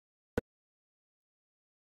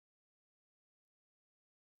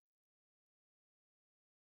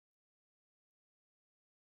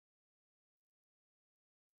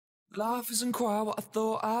Life isn't quite what I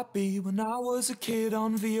thought I'd be. When I was a kid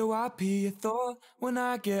on VOIP, I thought when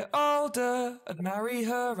I get older I'd marry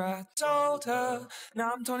her. I told her.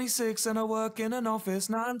 Now I'm 26 and I work in an office.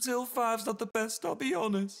 9 till 5's not the best, I'll be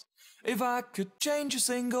honest. If I could change a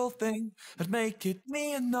single thing, I'd make it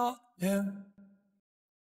me and not him.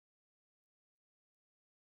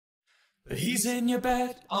 But he's in your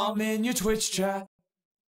bed, I'm in your Twitch chat.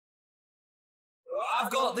 I've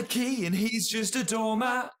got the key and he's just a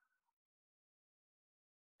doormat.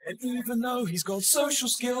 And even though he's got social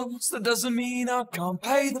skills, that doesn't mean I can't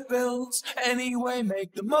pay the bills. Anyway,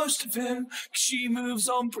 make the most of him, 'cause she moves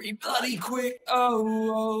on pretty bloody quick.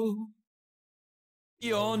 Oh,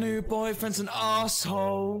 your new boyfriend's an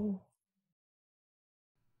asshole.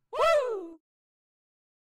 Woo!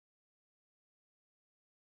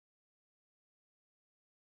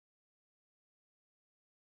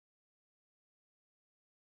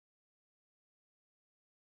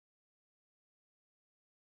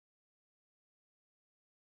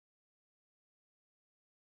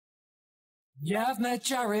 Yeah, I've met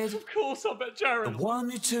Jared. Of course I met Jared. The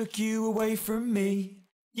one who took you away from me.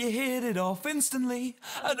 You hit it off instantly.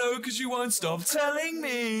 I know, 'cause you won't stop telling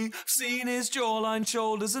me. I've seen his jawline,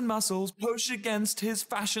 shoulders and muscles push against his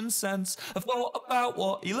fashion sense. I've thought about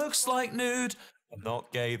what he looks like nude. I'm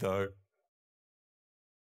not gay though.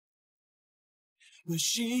 But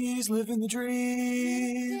she's living the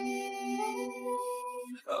dream.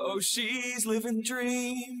 Oh, she's living the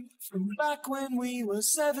dream. From back when we were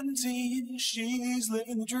 17, she's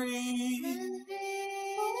living the dream.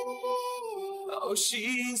 Oh,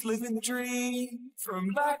 she's living the dream.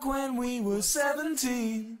 From back when we were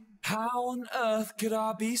 17. How on earth could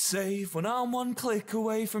I be safe when I'm one click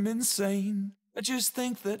away from insane? I just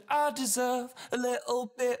think that I deserve a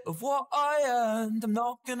little bit of what I earned. I'm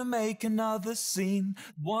not gonna make another scene.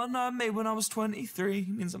 The one I made when I was 23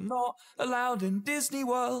 means I'm not allowed in Disney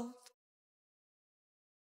World.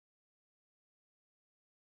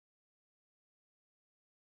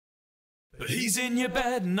 But he's in your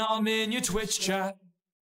bed and I'm in your Twitch chat.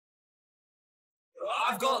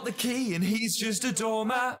 I've got the key and he's just a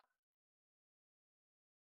doormat.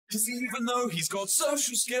 'Cause even though he's got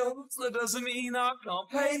social skills, that doesn't mean I can't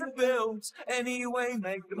pay the bills. Anyway,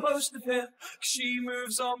 make the most of him, 'cause she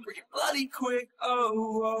moves on pretty bloody quick.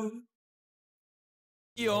 Oh,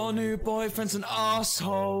 your new boyfriend's an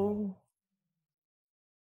asshole.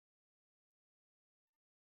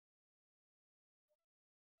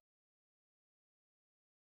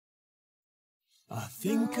 I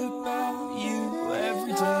think about you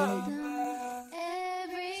every day.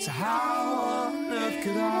 So how on earth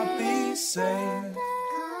could I be safe?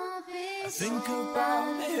 I think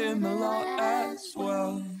about him a lot as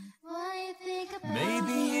well.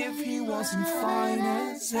 Maybe if he wasn't fine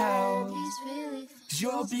as hell. 'Cause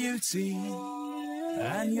your beauty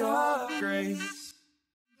and your grace,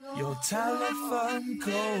 your telephone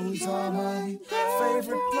calls are my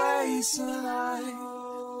favorite place, and I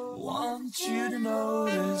want you to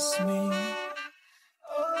notice me.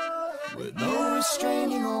 With no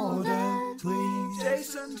restraining order, please.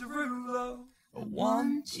 Jason Derulo, I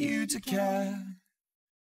want you to care.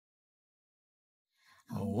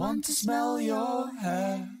 I want to smell your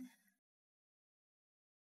hair.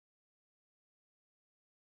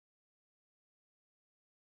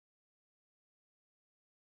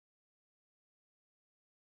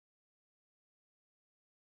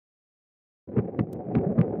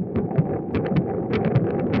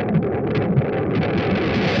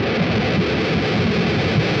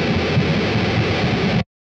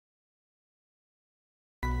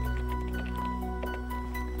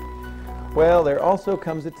 Well, there also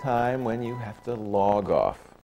comes a time when you have to log off.